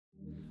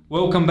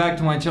Welcome back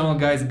to my channel,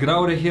 guys.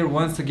 Graure here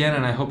once again,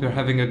 and I hope you're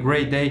having a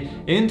great day.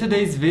 In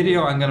today's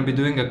video I'm gonna be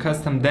doing a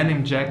custom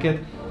denim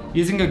jacket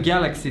using a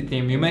Galaxy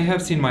theme. You may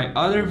have seen my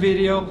other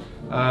video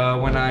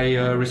when I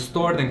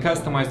restored and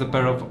customized a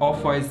pair of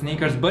Off-White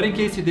sneakers, but in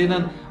case you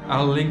didn't,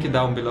 I'll link it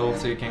down below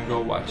so you can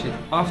go watch it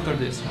after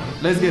this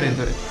one. Let's get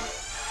into it.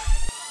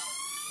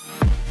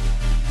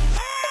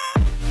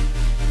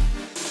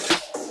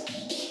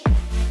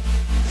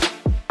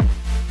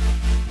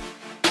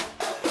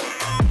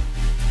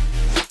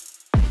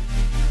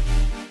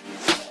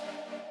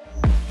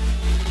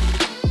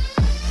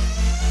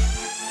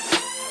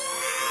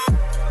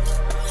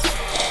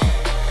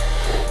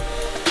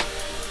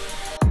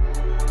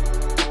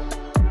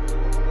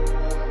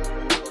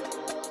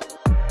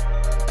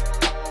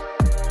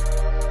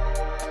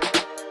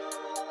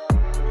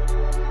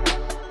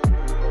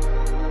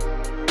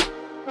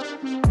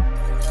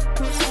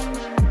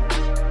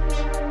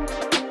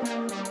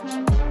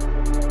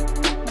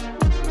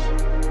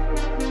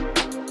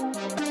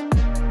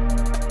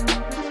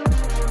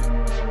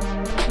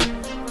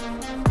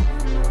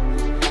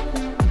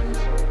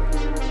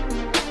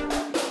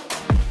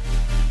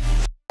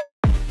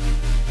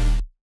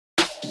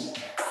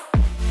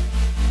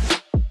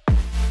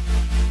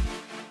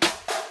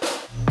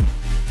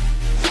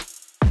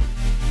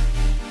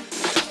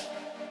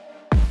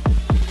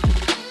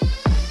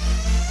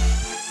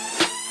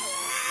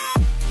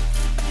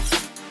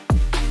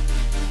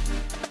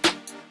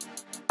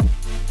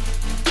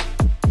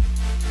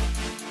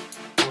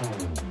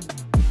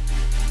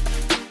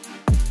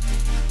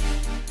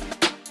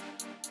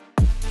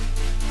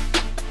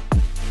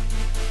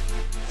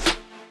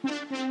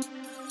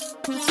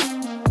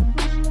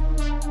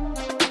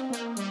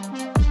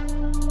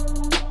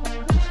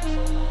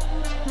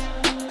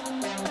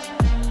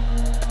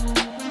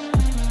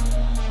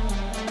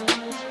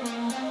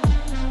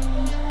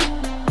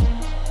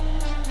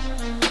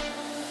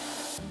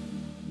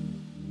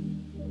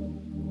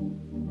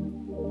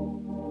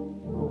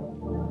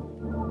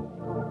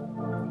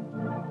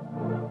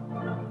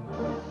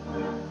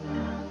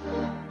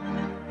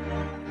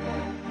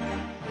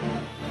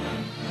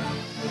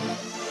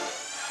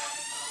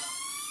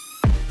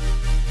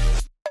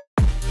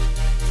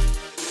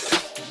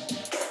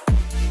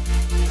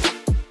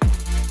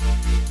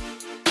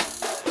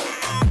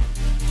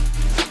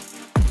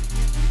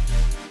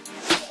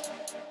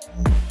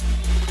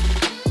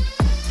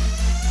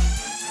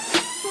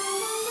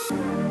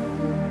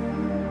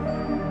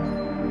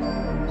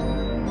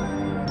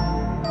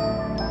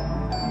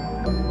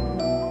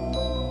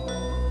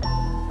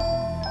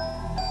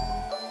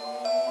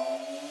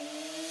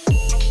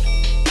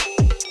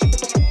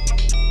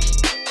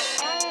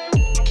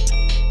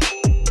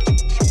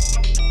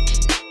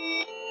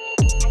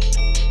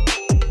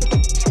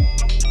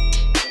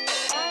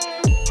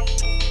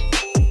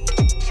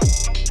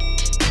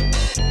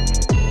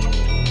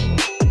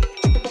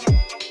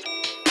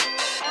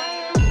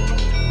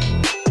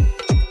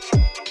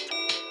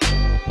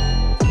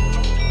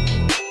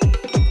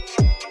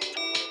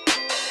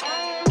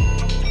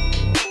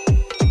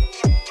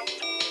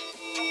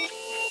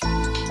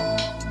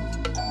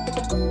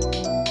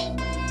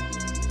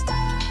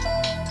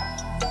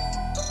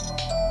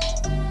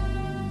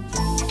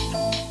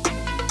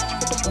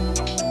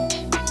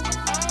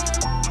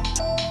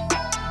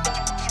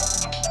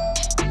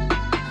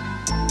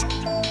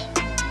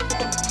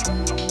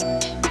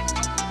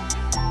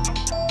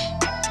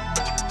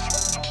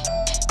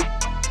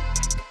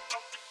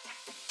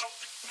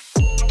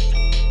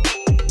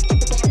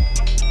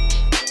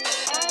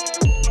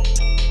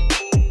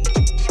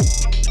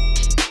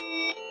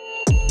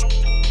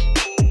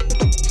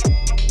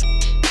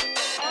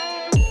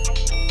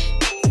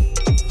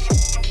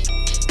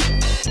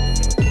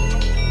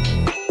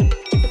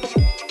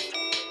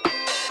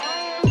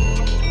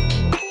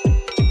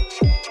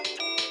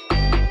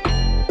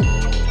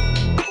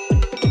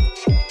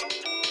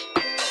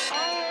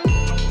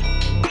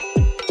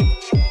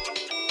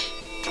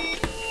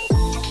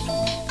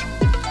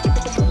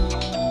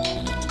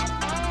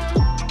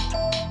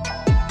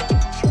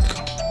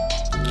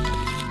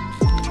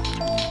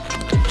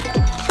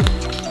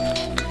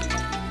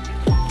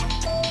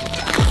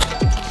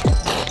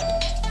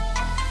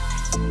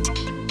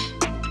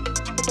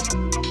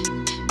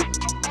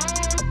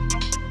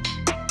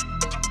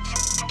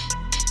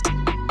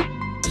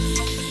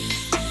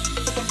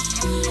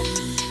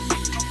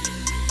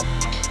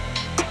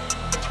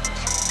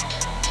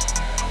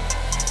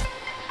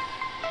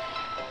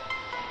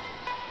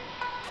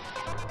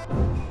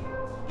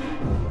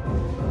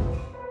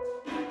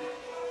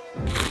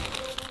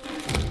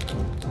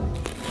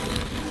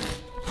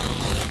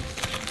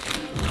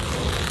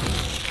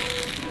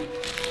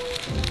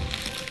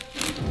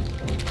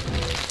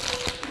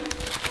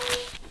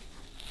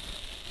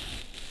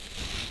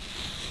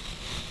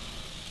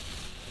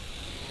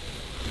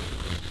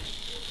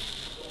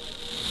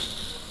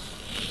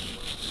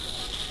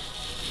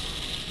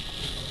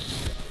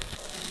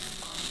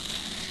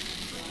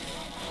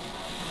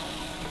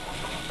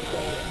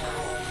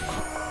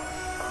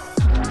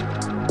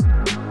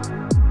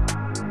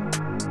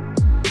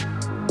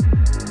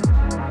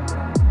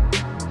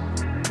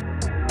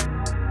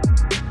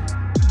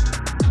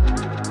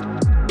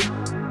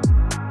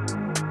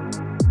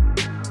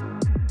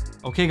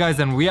 Okay guys,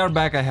 and we are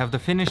back. I have the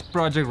finished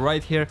project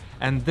right here,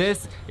 and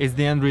this is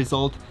the end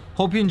result.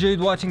 Hope you enjoyed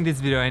watching this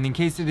video, and in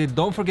case you did,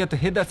 don't forget to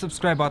hit that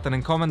subscribe button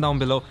and comment down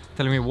below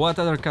telling me what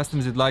other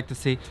customs you'd like to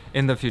see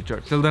in the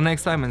future. Till the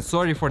next time, and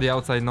sorry for the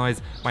outside noise,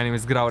 my name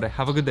is Graure.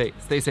 Have a good day,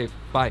 stay safe,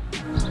 bye.